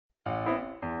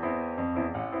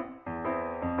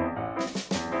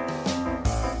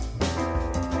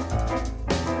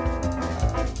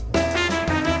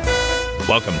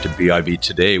Welcome to BIV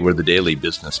Today. We're the daily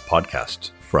business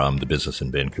podcast from the Business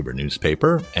in Vancouver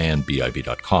newspaper and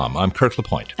BIV.com. I'm Kirk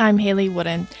LaPointe. I'm Haley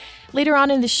Wooden. Later on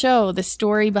in the show, the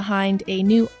story behind a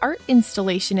new art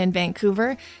installation in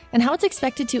Vancouver and how it's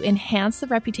expected to enhance the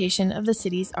reputation of the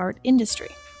city's art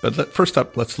industry. But first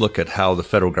up, let's look at how the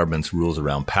federal government's rules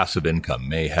around passive income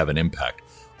may have an impact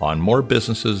on more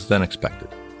businesses than expected.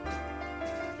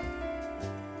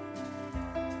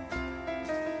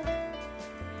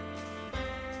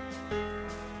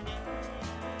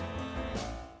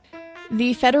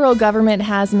 The federal government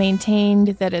has maintained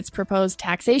that its proposed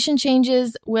taxation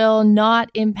changes will not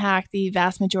impact the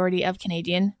vast majority of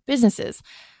Canadian businesses.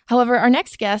 However, our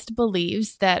next guest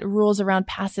believes that rules around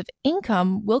passive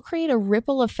income will create a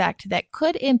ripple effect that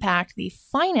could impact the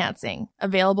financing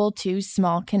available to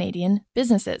small Canadian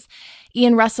businesses.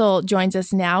 Ian Russell joins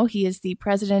us now. He is the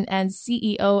president and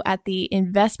CEO at the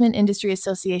Investment Industry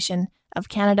Association of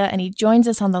Canada, and he joins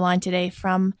us on the line today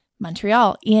from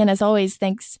Montreal. Ian, as always,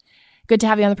 thanks. Good to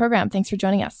have you on the program. Thanks for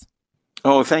joining us.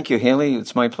 Oh, thank you, Haley.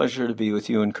 It's my pleasure to be with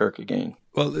you and Kirk again.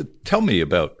 Well, tell me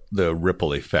about the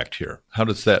ripple effect here. How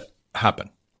does that happen?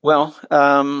 Well,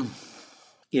 I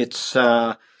guess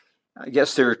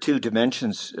there are two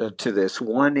dimensions to this.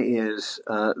 One is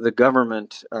the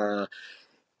government,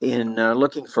 in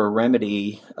looking for a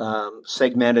remedy,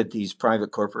 segmented these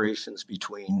private corporations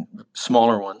between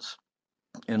smaller ones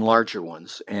and larger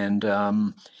ones. And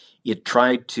it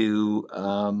tried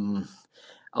to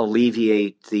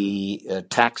alleviate the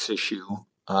tax issue,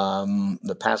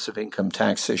 the passive income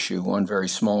tax issue on very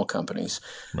small companies.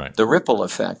 Right. The ripple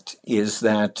effect is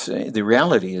that the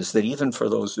reality is that even for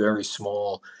those very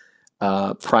small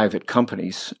private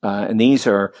companies, and these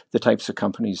are the types of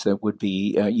companies that would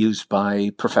be used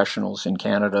by professionals in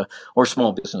Canada or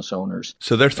small business owners.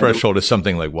 So their threshold is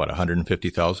something like what,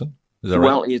 150,000? Is that right?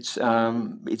 Well, it's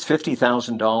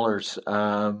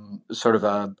 $50,000, sort of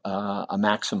a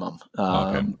maximum.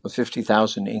 Okay.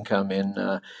 50,000 income in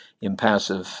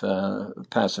passive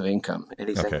income.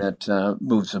 Anything that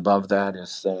moves above that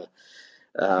is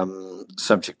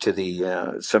subject to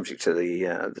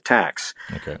the tax.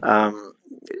 Okay.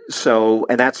 So,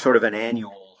 and that's sort of an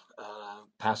annual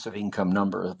passive income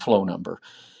number, a flow number.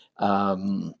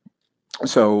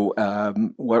 So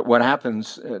what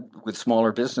happens with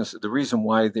smaller businesses? The reason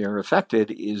why they're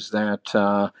affected is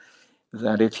that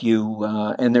if you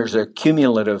and there's a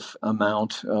cumulative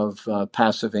amount of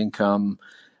passive income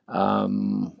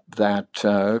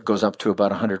that goes up to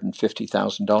about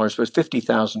 $150,000, but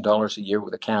 $50,000 a year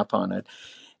with a cap on it,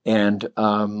 and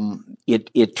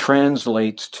it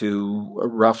translates to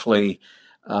roughly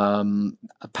a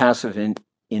passive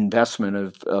investment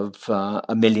of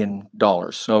 $1 million.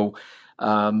 So.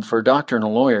 For a doctor and a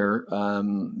lawyer,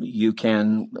 you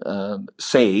can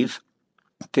save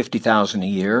 $50,000 a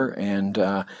year, and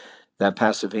that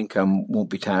passive income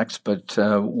won't be taxed. But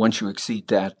once you exceed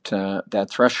that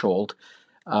threshold,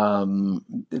 then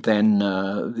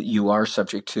you are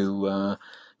subject to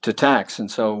tax. And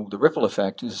so the ripple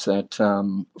effect is that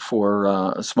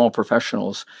for small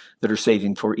professionals that are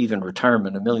saving for even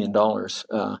retirement, $1 million.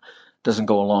 Doesn't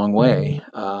go a long way,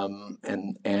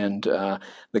 and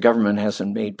the government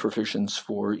hasn't made provisions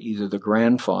for either the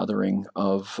grandfathering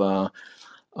of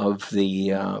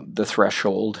the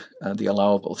threshold, the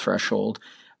allowable threshold.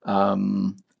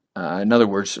 In other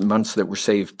words, months that were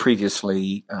saved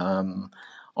previously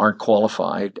aren't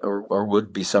qualified or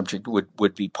would be subject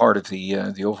would be part of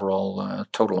the overall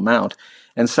total amount.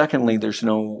 And secondly, there's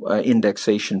no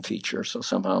indexation feature. So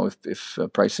somehow, if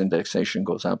price indexation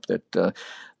goes up, that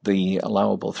the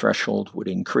allowable threshold would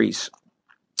increase.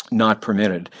 Not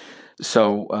permitted.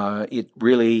 So it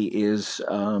really is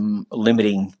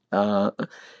limiting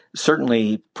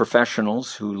certainly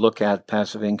professionals who look at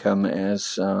passive income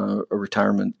as a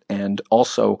retirement, and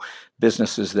also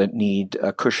businesses that need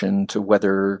a cushion to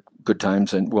weather good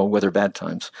times and weather bad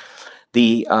times.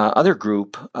 The other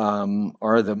group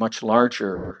are the much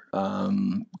larger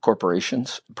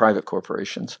corporations, private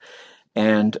corporations,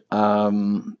 and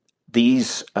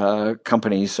these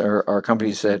companies are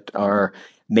companies that are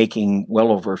making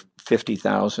well over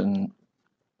 $50,000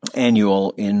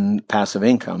 annual in passive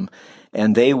income,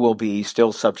 and they will be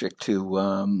still subject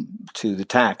to the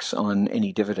tax on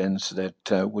any dividends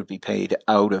that would be paid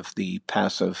out of the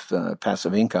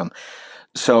passive income.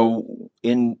 So,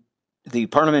 in the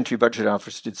Parliamentary Budget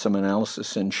Office did some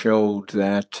analysis and showed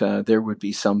that there would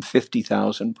be some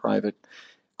 50,000 private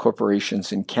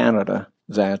corporations in Canada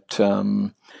that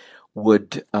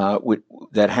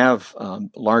that have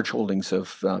large holdings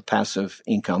of passive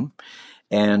income,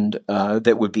 and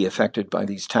that would be affected by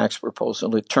these tax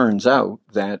proposals. It turns out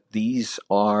that these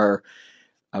are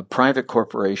private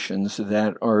corporations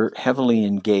that are heavily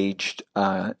engaged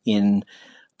in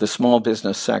the small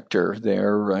business sector.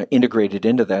 They're integrated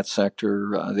into that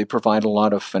sector. They provide a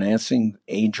lot of financing,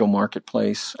 angel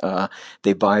marketplace.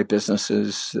 They buy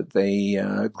businesses, they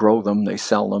grow them, they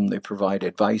sell them, they provide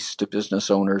advice to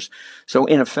business owners. So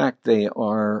in effect, they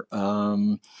are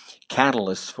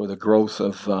catalysts for the growth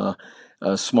of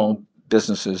small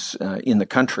businesses in the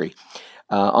country.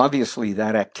 Obviously,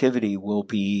 that activity will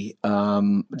be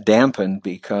dampened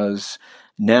because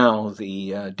now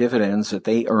the dividends that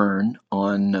they earn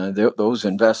on those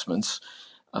investments,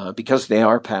 because they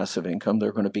are passive income,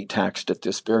 they're going to be taxed at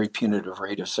this very punitive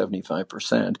rate of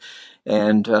 75%.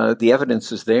 And the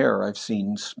evidence is there. I've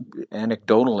seen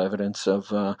anecdotal evidence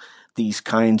of these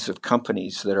kinds of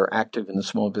companies that are active in the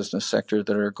small business sector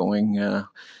that are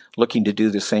looking to do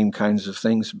the same kinds of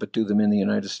things, but do them in the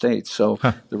United States. So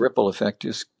the ripple effect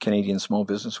is Canadian small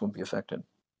business will be affected.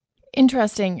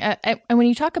 Interesting. And when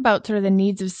you talk about sort of the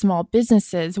needs of small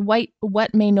businesses,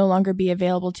 what may no longer be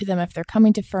available to them if they're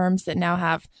coming to firms that now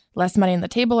have less money on the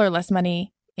table or less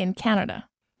money in Canada?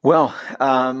 Well,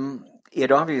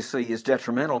 it obviously is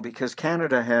detrimental because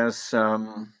Canada has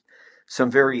some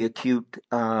very acute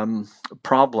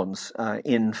problems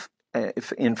in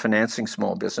financing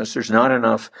small business. There's not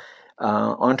enough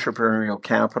entrepreneurial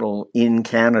capital in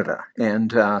Canada,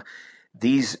 and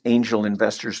these angel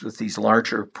investors with these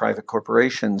larger private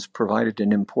corporations provided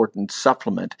an important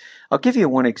supplement. I'll give you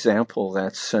one example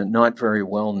that's not very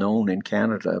well known in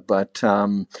Canada, but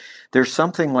there's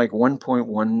something like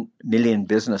 1.1 million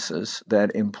businesses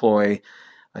that employ,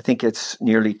 I think it's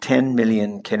nearly 10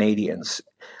 million Canadians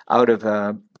out of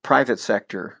a private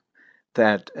sector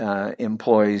that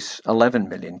employs 11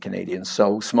 million Canadians.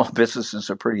 So small businesses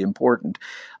are pretty important.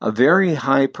 A very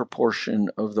high proportion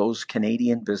of those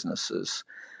Canadian businesses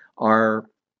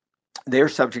they're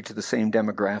subject to the same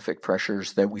demographic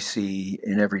pressures that we see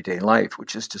in everyday life,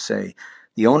 which is to say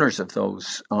the owners of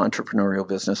those entrepreneurial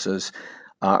businesses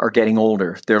are getting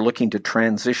older. They're looking to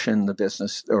transition the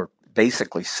business or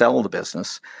basically sell the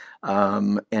business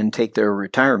and take their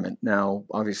retirement. Now,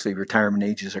 obviously, retirement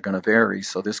ages are going to vary,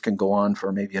 so this can go on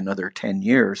for maybe another 10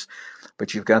 years.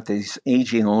 But you've got these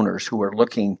aging owners who are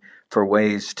looking for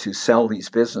ways to sell these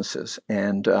businesses.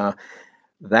 And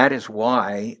that is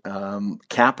why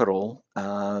capital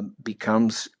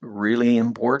becomes really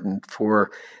important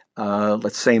for,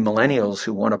 let's say, millennials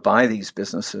who want to buy these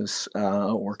businesses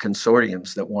or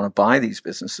consortiums that want to buy these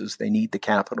businesses. They need the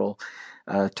capital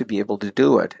to be able to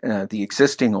do it. The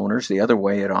existing owners, the other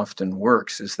way it often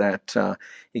works is that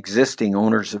existing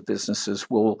owners of businesses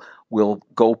will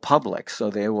go public. So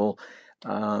they will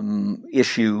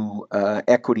issue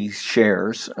equity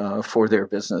shares for their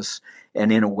business,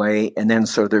 and in a way, and then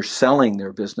so they're selling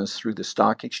their business through the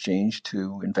stock exchange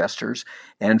to investors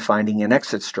and finding an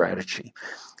exit strategy.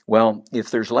 Well,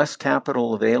 if there's less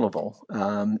capital available,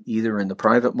 either in the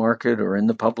private market or in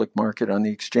the public market on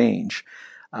the exchange,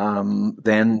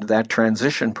 then that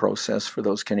transition process for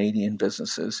those Canadian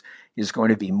businesses is going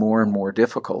to be more and more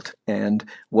difficult. And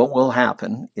what will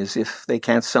happen is if they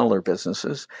can't sell their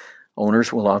businesses,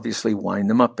 owners will obviously wind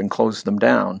them up and close them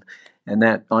down. And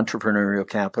that entrepreneurial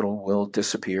capital will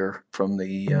disappear from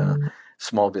the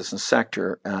small business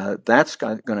sector. That's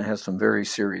going to have some very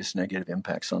serious negative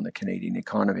impacts on the Canadian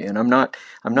economy. And I'm not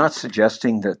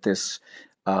suggesting that this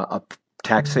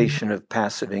taxation of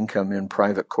passive income in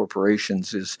private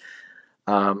corporations is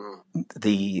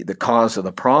the cause of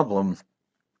the problem,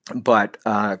 but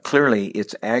clearly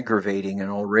it's aggravating an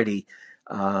already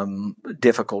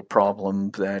difficult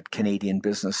problem that Canadian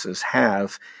businesses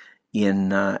have in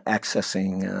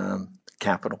accessing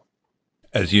capital.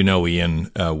 As you know, Ian,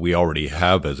 we already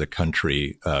have as a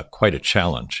country quite a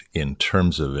challenge in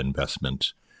terms of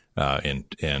investment,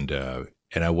 and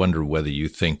I wonder whether you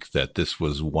think that this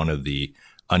was one of the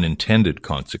unintended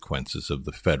consequences of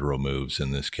the federal moves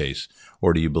in this case,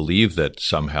 or do you believe that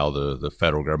somehow the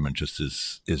federal government just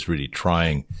is really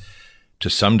trying to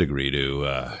some degree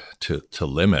to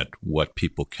limit what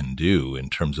people can do in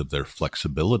terms of their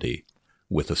flexibility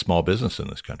with a small business in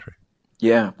this country?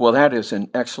 Yeah, well, that is an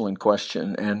excellent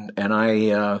question, and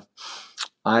I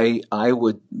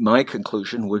would, my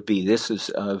conclusion would be this is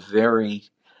a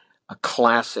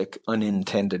classic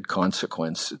unintended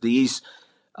consequence. These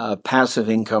passive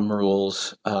income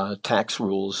rules, tax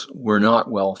rules, were not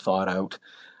well thought out.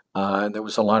 There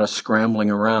was a lot of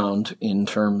scrambling around in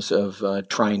terms of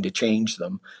trying to change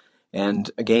them,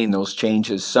 and again, those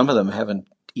changes, some of them haven't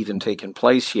even taken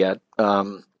place yet.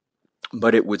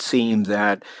 But it would seem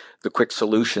that the quick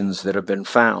solutions that have been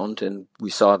found, and we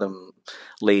saw them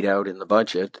laid out in the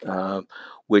budget,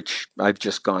 which I've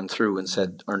just gone through and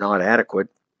said are not adequate,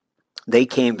 they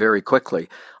came very quickly.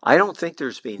 I don't think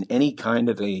there's been any kind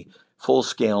of a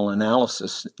full-scale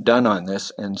analysis done on this,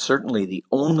 and certainly the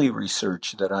only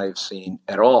research that I've seen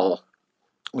at all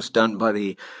was done by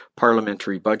the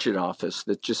Parliamentary Budget Office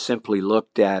that just simply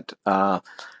looked at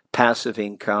passive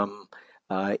income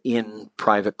in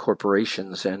private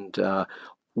corporations and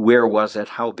where was it,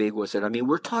 how big was it. I mean,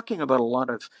 we're talking about a lot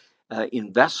of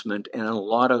investment and a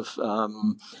lot of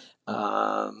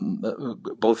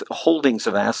both holdings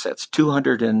of assets,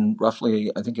 200 and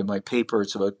roughly, I think in my paper,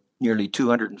 it's about nearly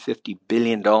 $250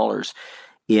 billion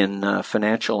in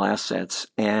financial assets,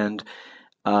 and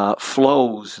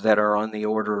flows that are on the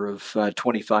order of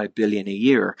 25 billion a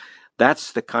year.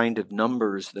 That's the kind of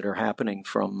numbers that are happening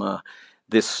from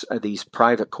these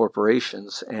private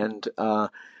corporations. And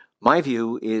my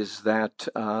view is that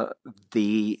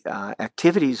the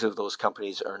activities of those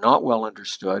companies are not well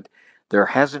understood. There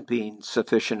hasn't been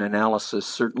sufficient analysis,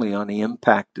 certainly on the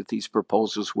impact that these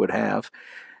proposals would have.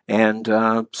 And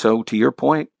so to your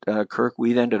point, Kirk,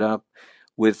 we've ended up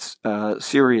with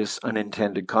serious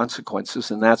unintended consequences.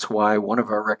 And that's why one of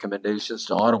our recommendations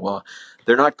to Ottawa,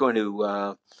 they're not going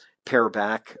to pare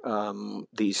back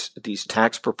these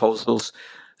tax proposals.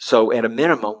 So at a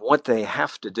minimum, what they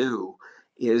have to do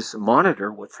is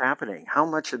monitor what's happening. How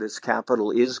much of this capital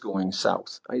is going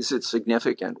south? Is it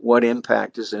significant? What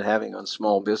impact is it having on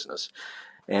small business?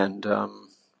 And,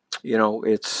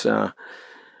 it's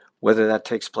whether that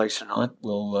takes place or not,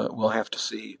 we'll have to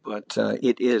see. But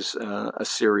it is a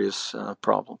serious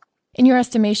problem. In your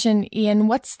estimation, Ian,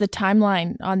 what's the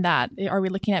timeline on that? Are we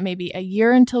looking at maybe a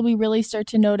year until we really start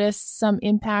to notice some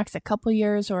impacts, a couple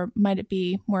years, or might it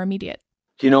be more immediate?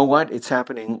 You know what? It's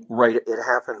happening right. It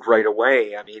happened right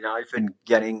away. I mean, I've been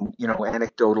getting,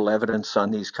 anecdotal evidence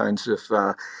on these kinds of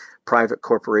private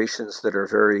corporations that are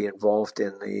very involved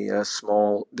in the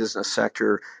small business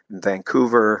sector in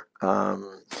Vancouver,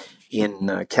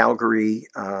 in Calgary,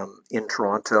 in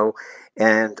Toronto.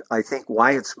 And I think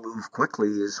why it's moved quickly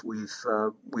is we've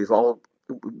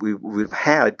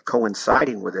had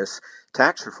coinciding with this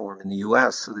tax reform in the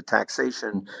U.S. So the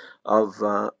taxation of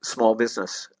small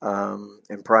business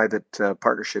and private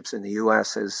partnerships in the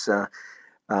U.S. has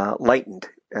lightened,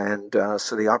 and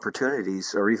so the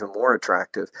opportunities are even more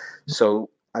attractive. So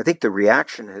I think the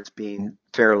reaction has been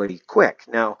fairly quick.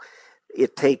 Now,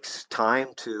 it takes time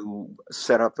to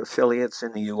set up affiliates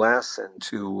in the U.S. and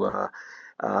to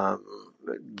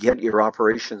get your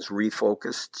operations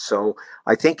refocused. So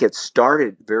I think it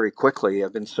started very quickly.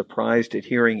 I've been surprised at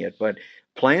hearing it, but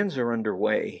plans are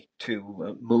underway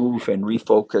to move and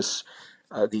refocus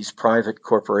these private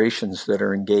corporations that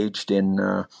are engaged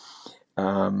in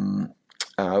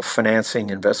financing,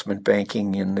 investment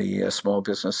banking in the small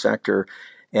business sector.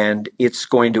 And it's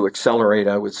going to accelerate,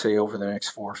 I would say, over the next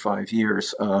 4 or 5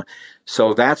 years.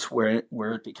 So that's where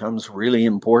it becomes really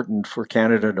important for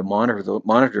Canada to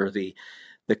monitor the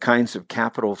kinds of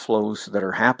capital flows that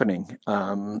are happening.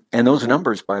 And those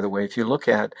numbers, by the way, if you look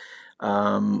at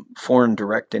foreign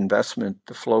direct investment,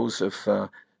 the flows of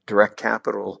direct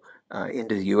capital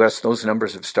into the U.S., those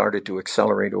numbers have started to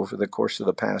accelerate over the course of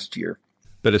the past year.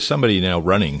 But as somebody now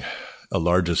running a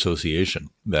large association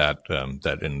that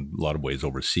in a lot of ways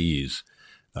oversees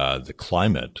the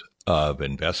climate of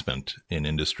investment in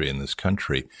industry in this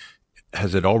country,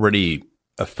 has it already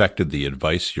affected the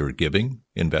advice you're giving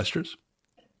investors?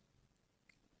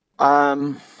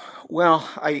 Well,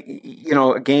 I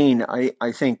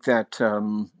think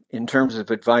that in terms of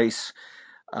advice,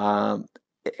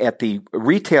 at the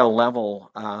retail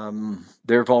level,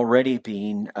 there have already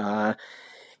been.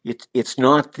 It's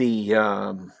not the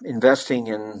investing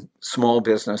in small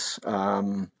business.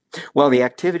 The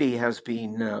activity has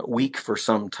been weak for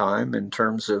some time in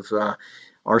terms of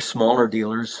our smaller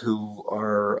dealers who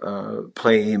are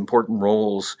play important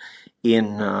roles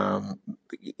in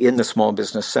the small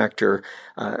business sector.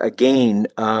 Again,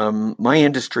 my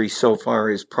industry so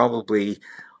far is probably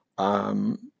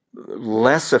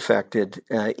less affected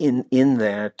in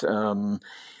that.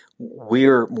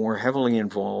 We're more heavily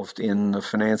involved in the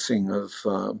financing of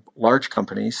large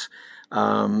companies,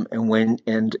 and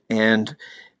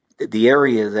the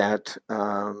area that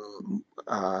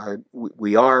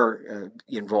we are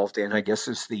involved in, I guess,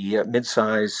 is the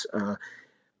mid-size,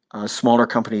 smaller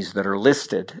companies that are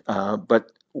listed.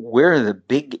 But where the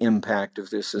big impact of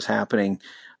this is happening,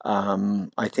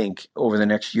 I think, over the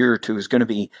next year or two is going to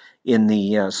be in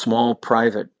the small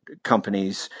private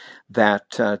companies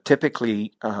that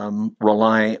typically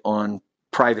rely on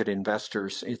private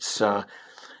investors. It's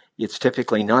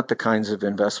typically not the kinds of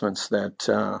investments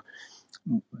that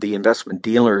the investment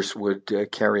dealers would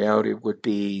carry out. It would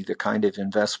be the kind of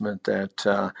investment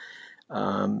that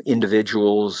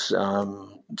individuals,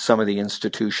 some of the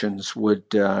institutions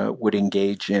would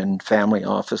engage in, family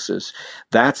offices.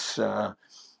 That's the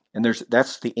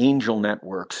angel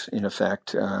networks, in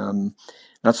effect.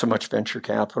 Not so much venture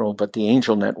capital, but the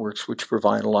angel networks, which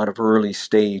provide a lot of early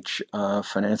stage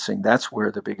financing. That's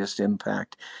where the biggest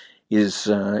impact is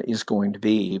going to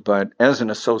be. But as an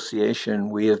association,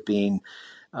 we have been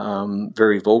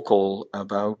very vocal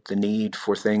about the need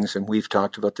for things, and we've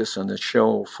talked about this on the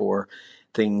show, for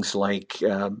things like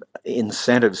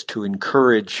incentives to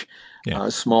encourage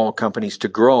small companies to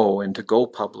grow and to go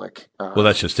public. Well,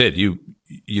 that's just it.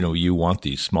 You want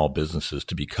these small businesses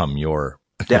to become your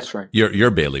that's right. Your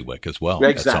bailiwick as well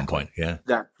at some point. Yeah.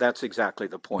 That's exactly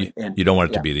the point. You don't want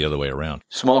it to be the other way around.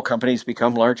 Small companies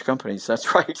become large companies.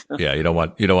 That's right. Yeah, you don't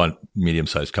want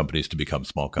medium-sized companies to become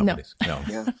small companies. No.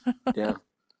 Yeah.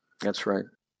 That's right.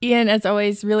 Ian, as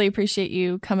always, really appreciate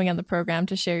you coming on the program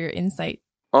to share your insight.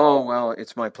 Oh, well,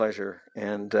 it's my pleasure.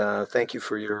 And thank you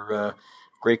for your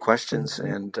great questions.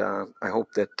 And I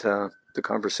hope that the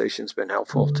conversation's been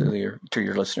helpful to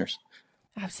your listeners.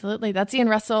 Absolutely. That's Ian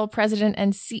Russell, President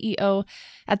and CEO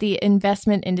at the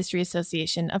Investment Industry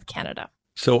Association of Canada.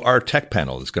 So our tech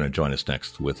panel is going to join us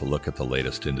next with a look at the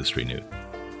latest industry news.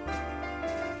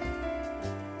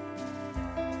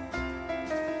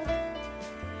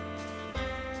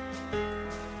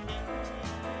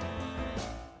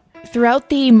 Throughout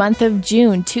the month of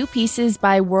June, 2 pieces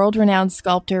by world-renowned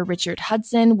sculptor Richard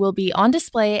Hudson will be on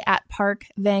display at Park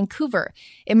Vancouver.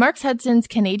 It marks Hudson's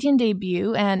Canadian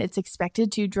debut, and it's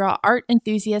expected to draw art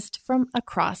enthusiasts from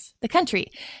across the country.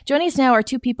 Joining us now are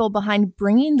 2 people behind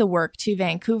bringing the work to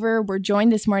Vancouver. We're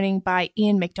joined this morning by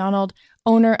Ian McDonald,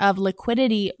 owner of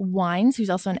Liquidity Wines, who's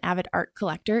also an avid art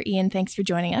collector. Ian, thanks for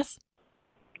joining us.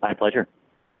 My pleasure.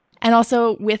 And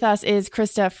also with us is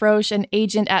Krista Frosch, an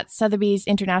agent at Sotheby's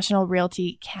International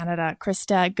Realty Canada.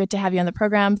 Krista, good to have you on the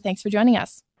program. Thanks for joining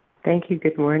us. Thank you.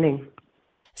 Good morning.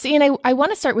 So, Ian, I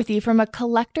want to start with you from a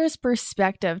collector's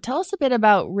perspective. Tell us a bit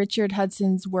about Richard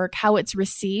Hudson's work, how it's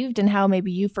received, and how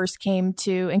maybe you first came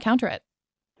to encounter it.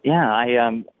 Yeah,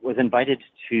 I was invited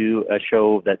to a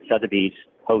show that Sotheby's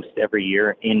hosts every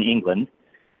year in England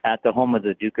at the home of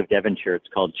the Duke of Devonshire. It's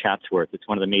called Chatsworth. It's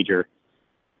one of the major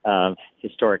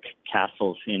historic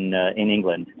castles in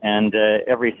England. And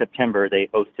every September they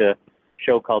host a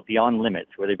show called Beyond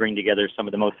Limits, where they bring together some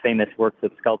of the most famous works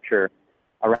of sculpture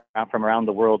from around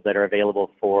the world that are available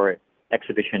for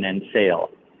exhibition and sale.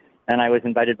 And I was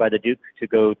invited by the Duke to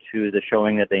go to the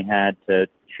showing that they had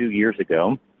 2 years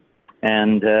ago.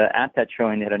 And at that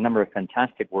showing, they had a number of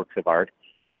fantastic works of art.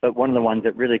 But one of the ones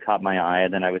that really caught my eye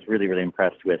and then I was really, really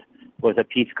impressed with was a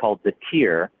piece called The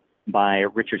Tier by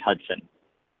Richard Hudson.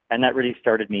 And that really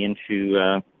started me into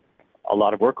a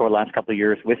lot of work over the last couple of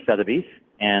years with Sotheby's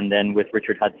and then with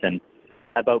Richard Hudson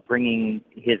about bringing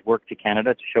his work to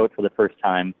Canada to show it for the first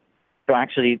time. So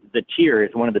actually, The Tier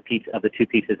is one of the 2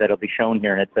 pieces that will be shown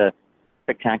here, and it's a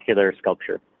spectacular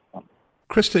sculpture.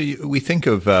 Krista, we think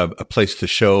of a place to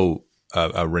show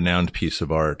a renowned piece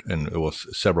of art, and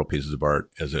several pieces of art,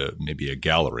 as maybe a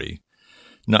gallery,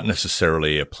 not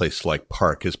necessarily a place like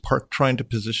Park. Is Park trying to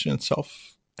position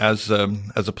itself as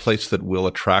a place that will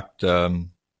attract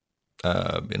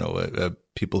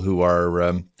people who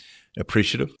are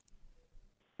appreciative?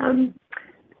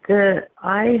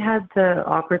 I had the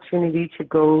opportunity to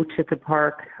go to the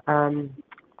Park on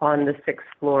the 6th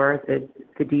floor, the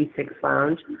D6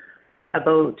 Lounge,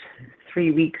 about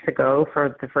 3 weeks ago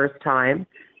for the first time,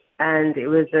 and it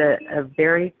was a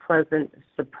very pleasant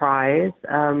surprise.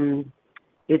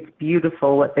 It's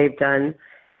beautiful what they've done,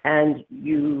 and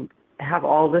you have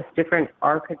all this different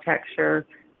architecture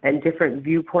and different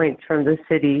viewpoints from the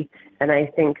city. And I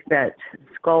think that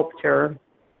sculpture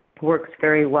works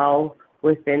very well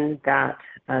within that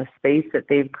space that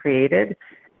they've created.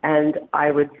 And I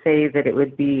would say that it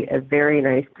would be a very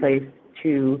nice place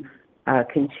to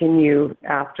continue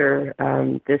after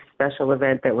this special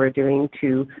event that we're doing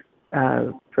to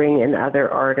bring in other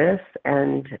artists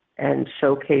and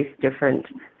showcase different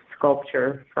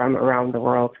sculpture from around the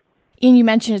world. Ian, you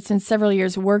mentioned it's been several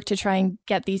years' work to try and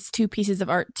get these 2 pieces of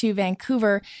art to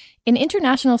Vancouver. In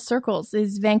international circles,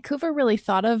 is Vancouver really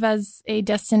thought of as a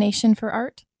destination for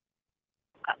art?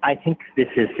 I think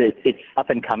it's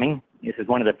up and coming. This is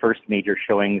one of the first major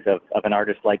showings of an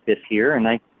artist like this here. And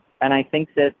I think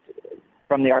that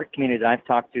from the art community that I've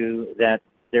talked to, that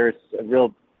there's a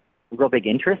real big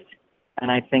interest. And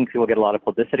I think we'll get a lot of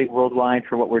publicity worldwide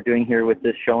for what we're doing here with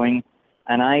this showing.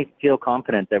 And I feel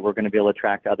confident that we're going to be able to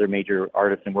attract other major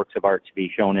artists and works of art to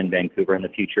be shown in Vancouver in the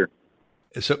future.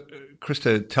 So,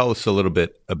 Krista, tell us a little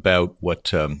bit about what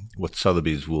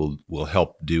Sotheby's will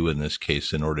help do in this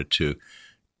case in order to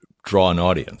draw an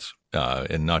audience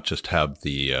and not just have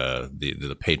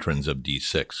the patrons of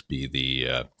D6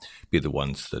 be the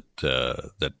ones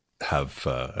that have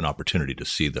an opportunity to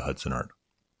see the Hudson art.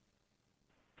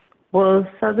 Well,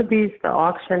 Sotheby's, the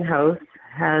auction house,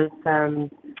 has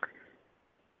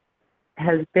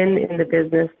been in the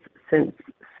business since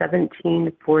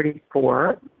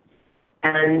 1744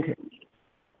 and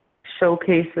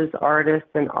showcases artists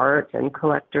and art and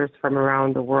collectors from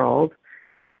around the world.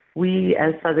 We,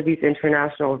 as Sotheby's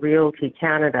International Realty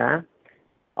Canada,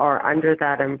 are under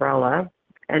that umbrella,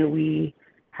 and we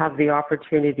have the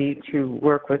opportunity to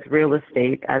work with real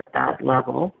estate at that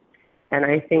level. And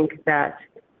I think that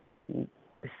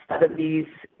Sotheby's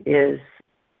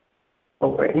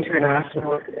we're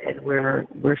international, and we're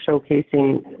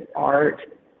showcasing art,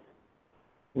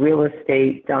 real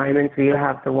estate, diamonds. We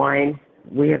have the wine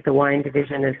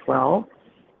division as well,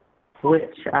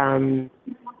 which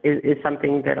is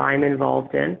something that I'm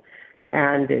involved in,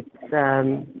 and it's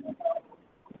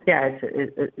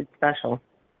special.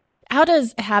 How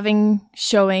does having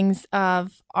showings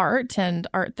of art and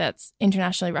art that's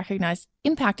internationally recognized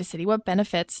impact a city? What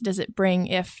benefits does it bring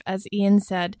if, as Ian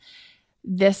said,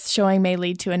 this showing may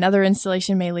lead to another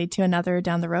installation, may lead to another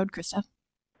down the road, Krista?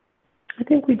 I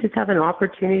think we just have an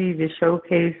opportunity to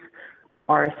showcase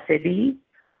our city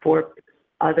for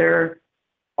other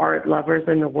art lovers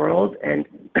in the world, and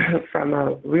from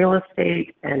a real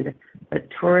estate and a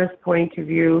tourist point of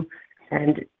view,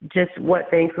 and just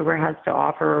what Vancouver has to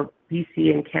offer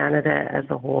BC and Canada as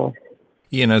a whole.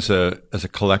 Ian, as a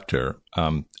collector,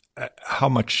 how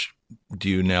much do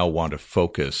you now want to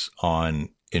focus on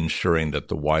ensuring that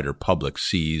the wider public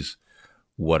sees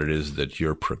what it is that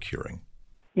you're procuring?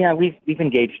 Yeah, we've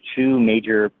engaged two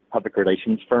major public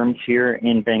relations firms here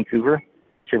in Vancouver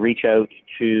to reach out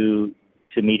to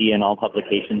media and all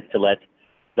publications to let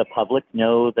the public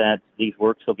know that these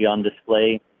works will be on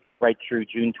display right through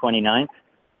June 29th.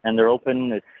 And they're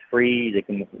open, it's free. They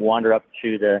can wander up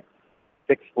to the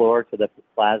 6th floor to the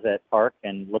plaza at Park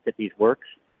and look at these works.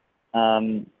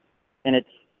 And it's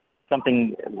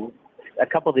something, a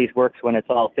couple of these works, when it's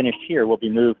all finished here, will be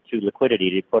moved to Liquidity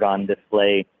to put on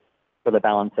display for the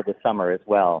balance of the summer as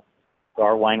well. So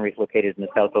our winery is located in the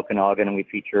South Okanagan, and we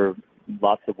feature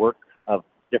lots of work of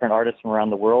different artists from around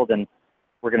the world, and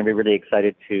we're going to be really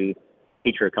excited to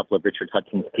feature a couple of Richard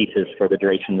Hudson's pieces for the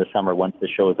duration of the summer once the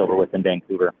show is over with in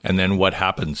Vancouver. And then what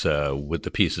happens with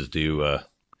the pieces? Do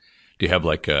you have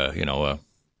like a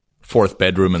fourth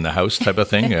bedroom in the house type of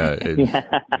thing? Yeah,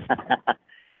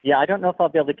 I don't know if I'll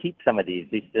be able to keep some of these.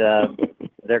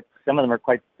 Some of them are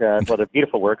quite they're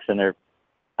beautiful works, and they're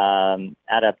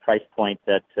at a price point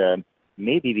that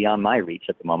may be beyond my reach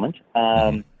at the moment.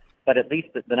 But at least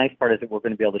the nice part is that we're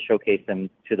going to be able to showcase them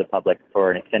to the public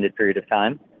for an extended period of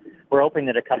time. We're hoping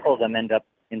that a couple of them end up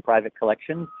in private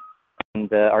collections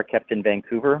and are kept in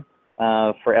Vancouver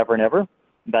forever and ever.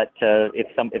 But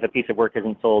if a piece of work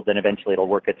isn't sold, then eventually it'll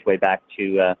work its way back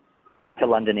to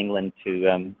London, England,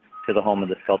 to the home of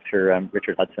the sculptor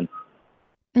Richard Hudson.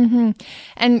 Mm-hmm.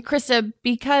 And Krista,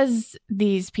 because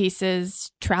these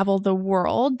pieces travel the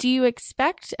world, do you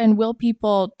expect and will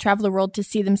people travel the world to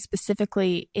see them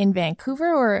specifically in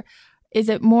Vancouver, or is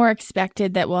it more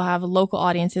expected that we'll have local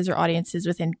audiences or audiences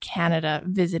within Canada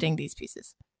visiting these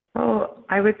pieces? Oh,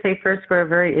 I would say first, we're a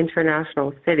very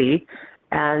international city,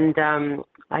 and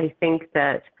I think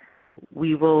that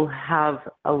we will have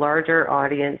a larger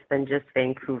audience than just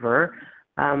Vancouver.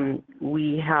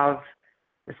 We have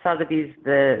Sotheby's,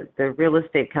 the real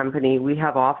estate company. We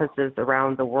have offices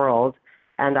around the world,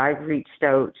 and I've reached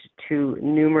out to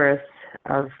numerous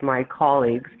of my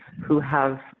colleagues who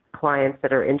have clients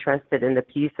that are interested in the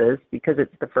pieces because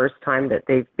it's the first time that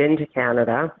they've been to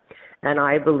Canada. And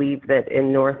I believe that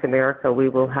in North America, we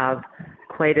will have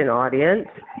quite an audience.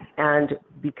 And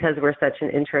because we're such an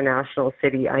international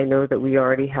city, I know that we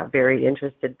already have very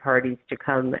interested parties to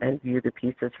come and view the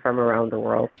pieces from around the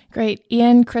world. Great.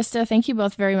 Ian, Krista, thank you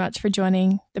both very much for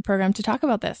joining the program to talk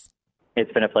about this.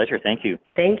 It's been a pleasure. Thank you.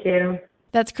 Thank you.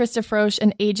 That's Krista Frosch,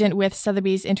 an agent with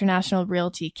Sotheby's International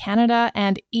Realty Canada,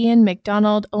 and Ian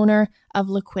McDonald, owner of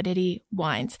Liquidity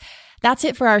Wines. That's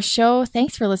it for our show.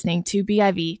 Thanks for listening to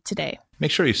BIV Today.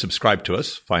 Make sure you subscribe to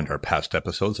us. Find our past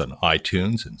episodes on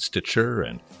iTunes and Stitcher,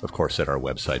 and of course at our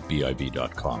website,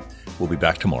 biv.com. We'll be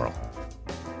back tomorrow.